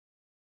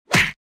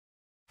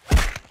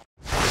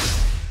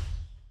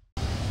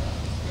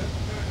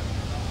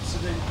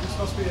Obviously, this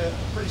must be a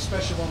pretty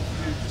special one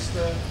for you. Just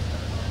I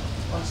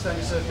understand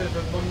it's a bit of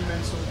a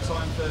monumental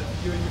time for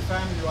you and your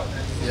family right now.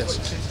 You've got your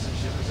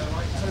citizenship, is that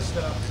right? Tell us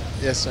about,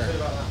 yes, sir. A bit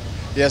about that.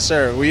 Yes,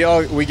 sir. We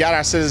got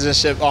our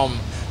citizenship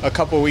a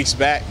couple weeks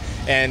back,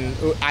 and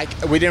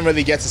we didn't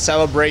really get to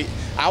celebrate.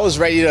 I was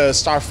ready to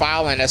start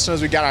filing. As soon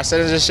as we got our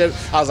citizenship,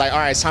 I was like, all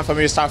right, it's time for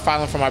me to start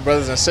filing for my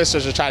brothers and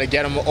sisters to try to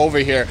get them over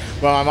here.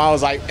 But my mom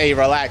was like, hey,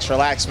 relax,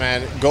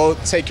 man. Go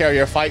take care of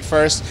your fight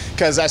first.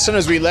 Because as soon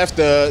as we left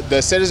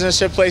the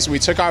citizenship place, we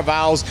took our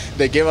vows.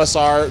 They give us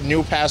our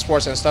new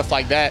passports and stuff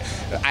like that.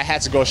 I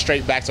had to go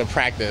straight back to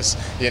practice,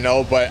 you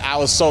know. But I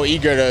was so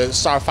eager to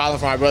start filing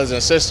for my brothers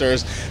and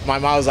sisters. My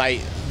mom was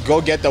like, go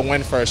get the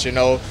win first, you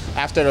know.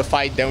 After the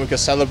fight, then we can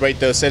celebrate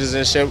the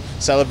citizenship,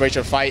 celebrate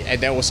your fight,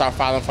 and then we'll start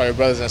filing for your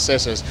brothers and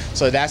sisters.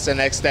 So that's the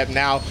next step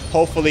now.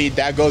 Hopefully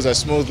that goes as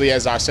smoothly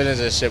as our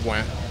citizenship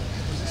went.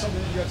 Was it something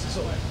that you had to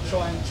sort of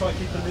try and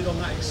keep the lid on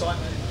that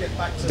excitement and get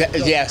back to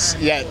yes,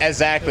 yeah,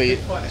 exactly.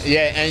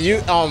 Yeah, and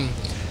you,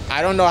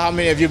 I don't know how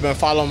many of you have been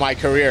following my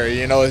career.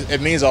 You know, it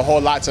means a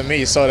whole lot to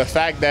me. So the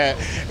fact that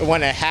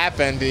when it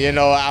happened, you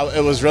know,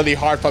 it was really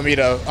hard for me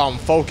to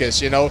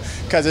focus, you know,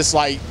 because it's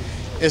like,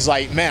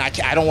 man,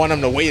 I don't want them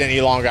to wait any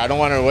longer. I don't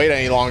want them to wait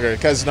any longer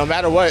because no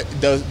matter what,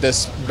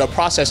 the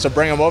process to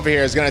bring them over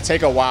here is going to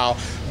take a while.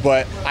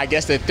 But I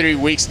guess the 3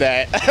 weeks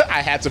that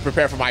I had to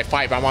prepare for my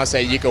fight, my mom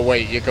said, you can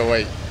wait, you can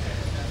wait.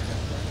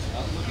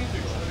 Looking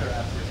through Twitter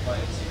after his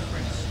fight, it seemed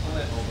pretty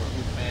split over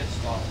who fans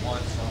thought won.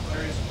 So I'm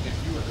curious if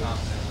you were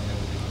confident when they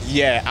would do this.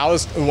 Yeah, I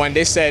was, when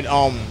they said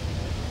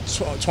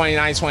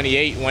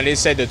 29-28, when they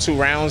said the 2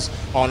 rounds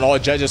on all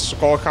judges'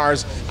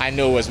 scorecards, I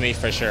knew it was me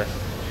for sure. A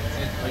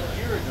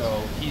year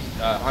ago,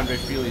 Andre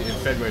Fili in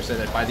February said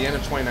that by the end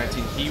of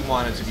 2019, he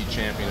wanted to be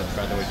champion of the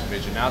featherweight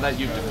division. Now that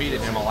you've defeated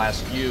him, I'll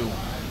ask you,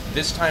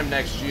 this time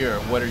next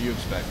year, what are you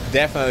expecting?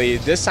 Definitely.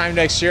 This time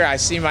next year, I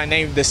see my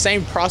name, the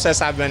same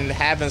process I've been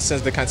having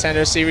since the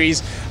Contender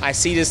Series. I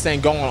see this thing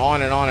going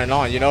on and on and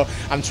on. You know,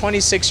 I'm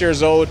 26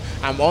 years old.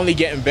 I'm only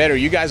getting better.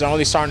 You guys are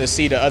only starting to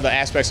see the other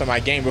aspects of my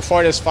game.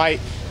 Before this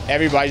fight,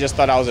 everybody just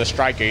thought I was a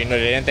striker. You know,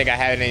 they didn't think I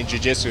had any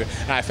jiu-jitsu.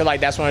 And I feel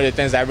like that's one of the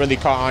things that really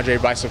caught Andre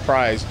by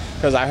surprise.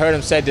 Because I heard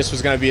him said this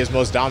was going to be his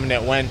most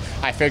dominant win.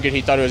 I figured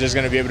he thought he was just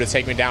going to be able to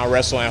take me down,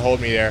 wrestle, and hold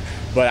me there.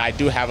 But I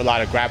do have a lot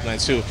of grappling,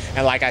 too.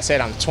 And like I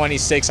said, I'm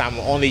 26. I'm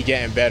only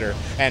getting better.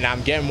 And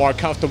I'm getting more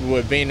comfortable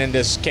with being in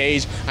this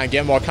cage. I'm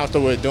getting more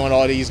comfortable with doing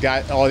all these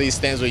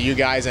things with you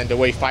guys and the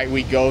way fight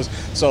week goes.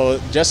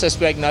 So just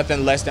expect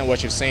nothing less than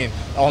what you've seen.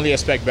 Only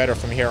expect better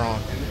from here on.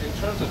 In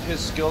terms of his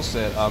skill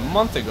set, a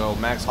month ago,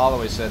 Max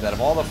Holloway said that of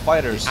all the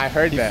fighters, I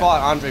heard he that.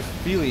 thought Andre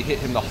Fili hit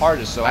him the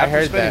hardest. So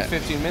after spending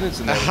 15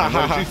 minutes in there,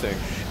 what did you think?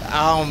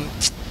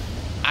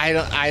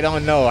 I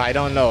don't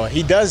know.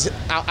 He does.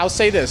 I'll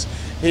say this.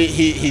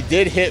 He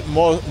did hit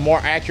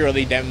more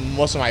accurately than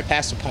most of my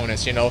past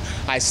opponents. You know,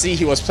 I see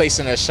he was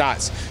placing the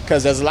shots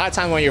because there's a lot of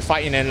time when you're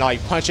fighting and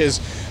like punches.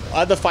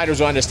 Other fighters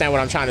will understand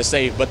what I'm trying to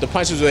say, but the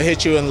punches will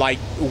hit you in like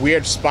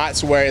weird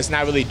spots where it's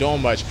not really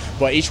doing much.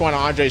 But each one of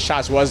Andre's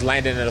shots was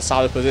landing in a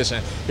solid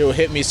position. He will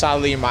hit me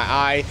solidly in my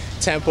eye,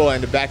 temple,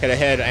 and the back of the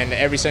head, and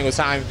every single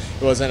time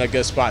it was in a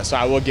good spot. So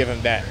I will give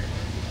him that.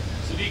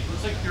 Sodiq,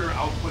 looks like your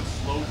output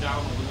slowed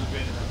down a little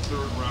bit in the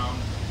 3rd round.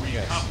 Were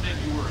you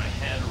confident you were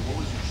ahead, or what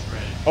was your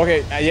strategy?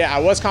 Okay, yeah, I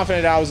was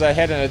confident that I was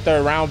ahead in the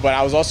 3rd round, but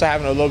I was also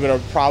having a little bit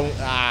of problem.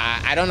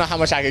 I don't know how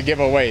much I could give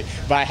away,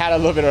 but I had a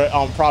little bit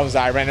of problems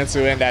that I ran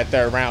into in that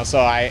 3rd round, so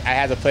I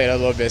had to play it a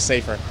little bit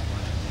safer.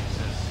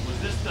 Was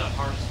this the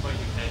hardest fight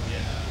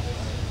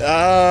you've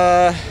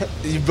had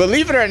yet?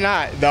 Believe it or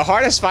not, the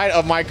hardest fight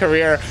of my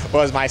career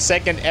was my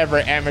 2nd ever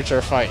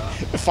amateur fight.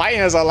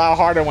 Fighting is a lot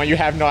harder when you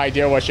have no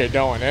idea what you're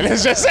doing, and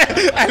it's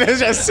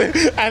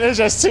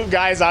just 2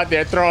 guys out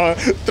there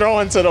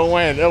throwing to the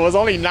wind. It was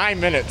only 9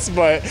 minutes,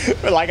 but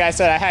like I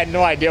said, I had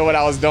no idea what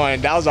I was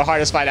doing. That was the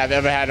hardest fight I've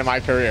ever had in my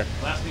career.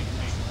 Last thing for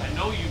me, I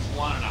know you've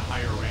wanted a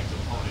higher ranked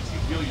opponent. Do you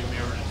feel you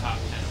mirrored a top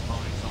 10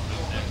 opponent on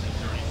this next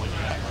journey when you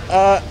have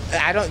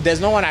right? There's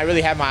no one I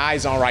really have my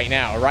eyes on right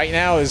now. Right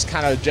now is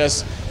kind of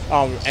just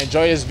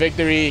enjoy his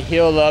victory,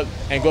 heal up,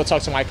 and go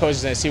talk to my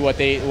coaches and see what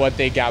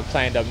they got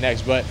planned up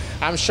next. But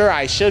I'm sure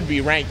I should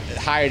be ranked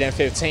higher than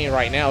 15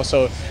 right now,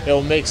 so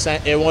it'll make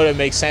sense. It wouldn't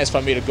make sense for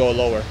me to go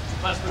lower.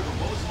 Last quick one,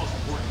 what was the most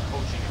important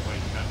coaching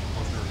advice you got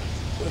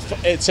from Coach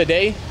Irvin?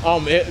 Today,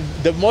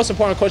 the most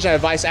important coaching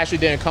advice actually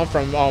didn't come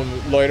from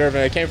Lloyd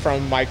Irvin. It came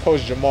from my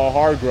coach Jamal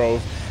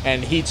Hargrove.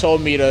 And he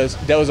told me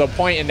there was a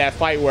point in that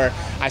fight where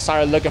I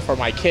started looking for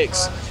my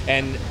kicks,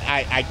 and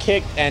I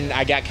kicked and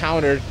I got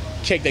countered,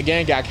 kicked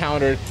again, got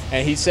countered,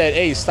 and he said,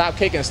 hey, stop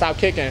kicking, stop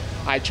kicking.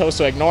 I chose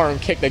to ignore him,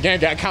 kicked again,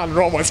 got countered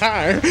one more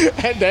time,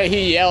 and then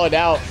he yelled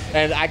out,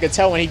 and I could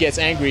tell when he gets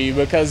angry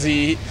because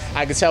I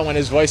could tell when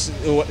his voice,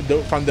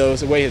 from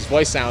the way his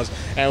voice sounds,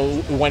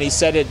 and when he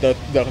said it the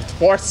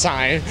 4th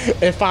time,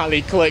 it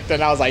finally clicked,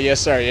 and I was like,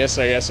 yes sir, yes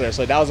sir, yes sir.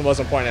 So that was the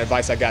most important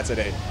advice I got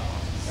today.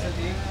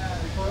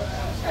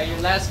 At your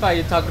last fight,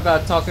 you talked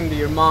about talking to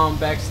your mom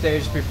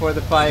backstage before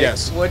the fight.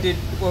 Yes. What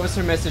was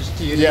her message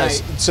to you yes.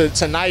 tonight? So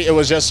tonight it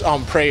was just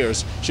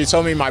prayers. She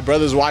told me my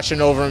brother's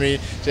watching over me,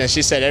 and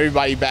she said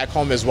everybody back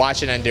home is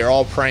watching and they're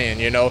all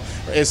praying. You know,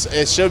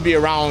 it should be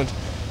around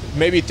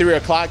maybe 3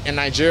 o'clock in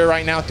Nigeria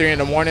right now, 3 in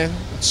the morning,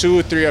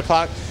 2, 3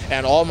 o'clock,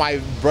 and all my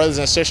brothers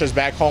and sisters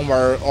back home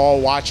are all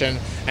watching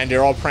and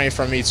they're all praying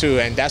for me too,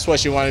 and that's what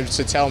she wanted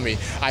to tell me.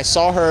 I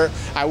saw her.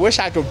 I wish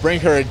I could bring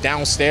her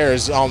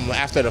downstairs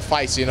after the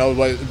fights, you know,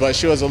 but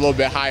she was a little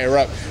bit higher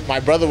up. My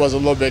brother was a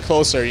little bit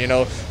closer, you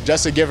know,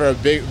 just to give her a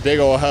big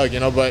old hug, you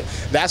know. But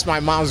that's my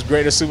mom's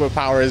greatest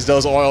superpower, is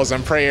those oils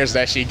and prayers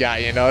that she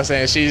got, you know what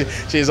I'm saying?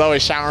 She's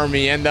always showering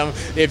me in them.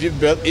 If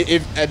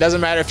it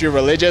doesn't matter if you're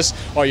religious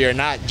or you're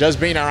not, just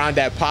being around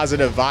that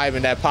positive vibe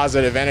and that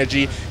positive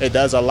energy, it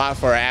does a lot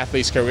for an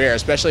athlete's career,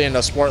 especially in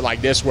a sport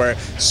like this where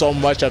so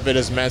much of it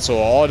is mental.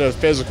 All the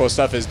physical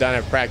stuff is done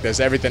in practice.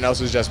 Everything else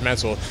is just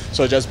mental.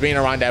 So just being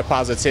around that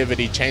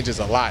positivity changes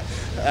a lot.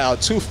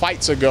 3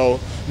 fights ago,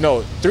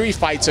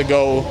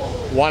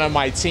 one of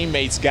my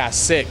teammates got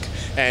sick,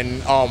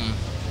 and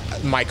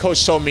my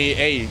coach told me,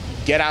 hey,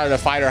 get out of the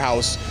fighter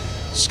house,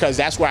 because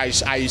that's where I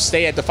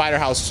stay at the fighter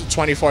house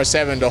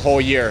 24/7 the whole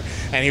year.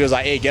 And he was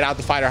like, hey, get out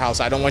the fighter house.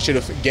 I don't want you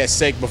to get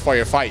sick before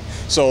your fight.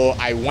 So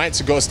I went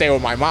to go stay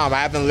with my mom.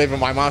 I haven't lived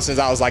with my mom since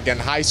I was like in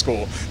high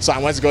school. So I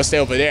went to go stay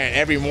over there, and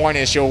every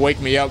morning she'll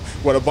wake me up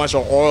with a bunch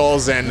of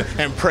oils and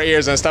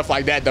prayers and stuff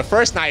like that. The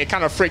first night it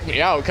kind of freaked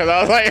me out, because I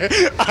was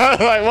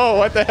like, whoa,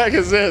 what the heck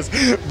is this?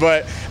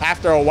 But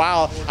after a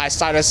while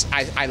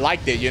I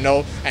liked it, you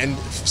know, and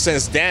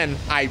since then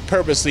I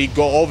purposely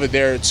go over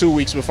there 2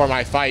 weeks before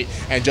my fight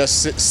and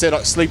just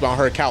sleep on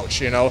her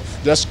couch, you know,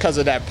 just because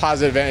of that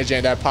positive energy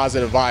and that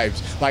positive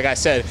vibes. Like I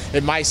said,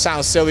 it might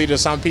sound silly to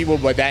some people,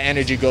 but that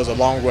energy goes a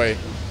long way. And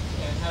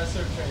how's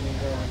her training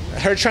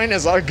going? Her training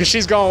is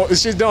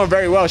she's doing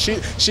very well.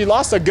 She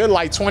lost a good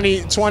like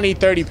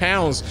 20-30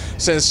 pounds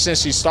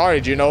since she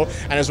started, you know,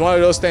 and it's one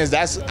of those things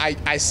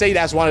I say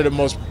that's one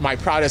of my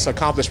proudest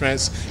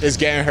accomplishments, is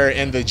getting her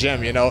in the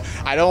gym, you know.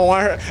 I don't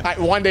want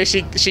her. One day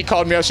she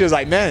called me up. She was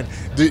like, man,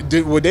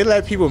 would they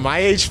let people my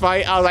age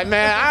fight? I was like,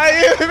 man,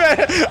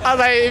 I was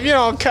like, if you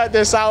don't cut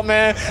this out,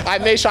 man. I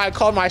made sure I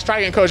called my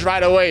striking coach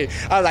right away.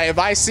 I was like, if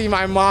I see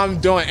my mom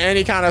doing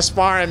any kind of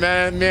sparring,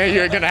 man,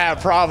 you're gonna have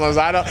problems.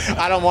 I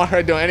don't want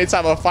her doing any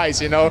type of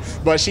fights, you know.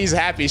 But she's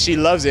happy. She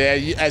loves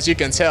it. As you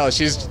can tell,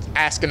 she's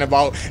asking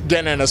about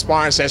getting in a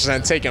sparring session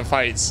and taking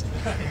fights.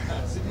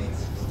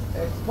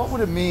 What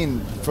would it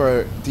mean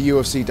for the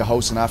UFC to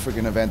host an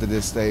African event at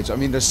this stage? I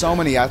mean, there's so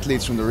many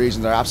athletes from the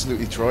region that are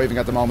absolutely thriving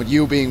at the moment,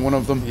 you being one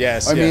of them.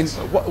 Yes, I mean,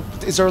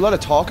 is there a lot of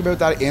talk about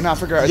that in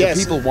Africa? Are there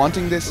people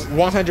wanting this?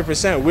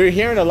 100%. We're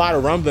hearing a lot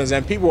of rumblings,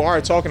 and people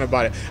are talking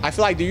about it. I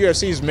feel like the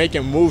UFC is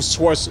making moves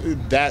towards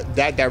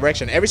that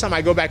direction. Every time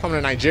I go back home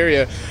to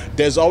Nigeria,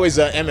 there's always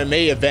an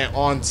MMA event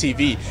on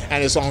TV,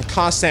 and it's on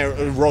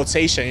constant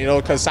rotation, you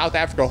know, because South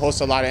Africa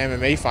hosts a lot of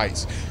MMA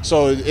fights.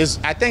 So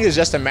I think it's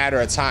just a matter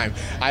of time.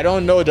 I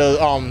don't know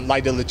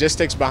the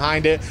logistics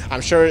behind it.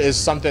 I'm sure it's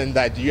something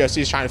that the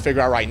UFC is trying to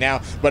figure out right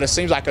now, but it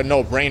seems like a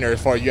no-brainer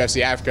for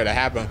UFC Africa to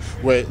happen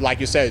with, like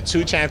you said,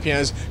 2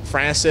 champions,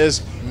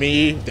 Francis,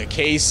 me, the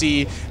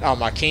Casey,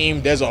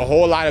 Akeem. There's a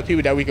whole lot of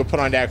people that we could put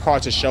on that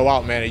card to show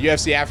out, man. The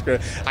UFC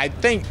Africa, I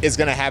think it's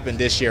going to happen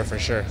this year for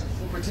sure.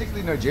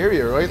 Particularly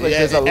Nigeria, right? Like,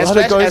 yeah, there's a lot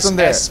of guys in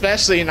there.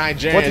 Especially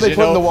Nigerians. What do they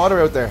put in the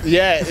water out there?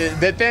 Yeah,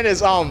 the thing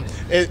is,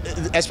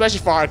 especially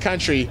for our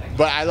country,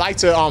 but I like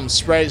to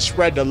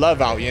spread the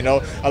love out, you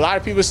know. A lot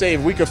of people say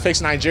if we could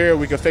fix Nigeria,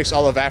 we could fix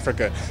all of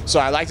Africa.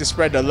 So I like to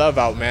spread the love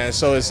out, man.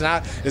 So it's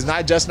not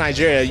just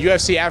Nigeria.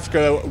 UFC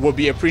Africa will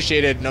be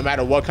appreciated no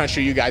matter what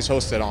country you guys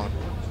host it on.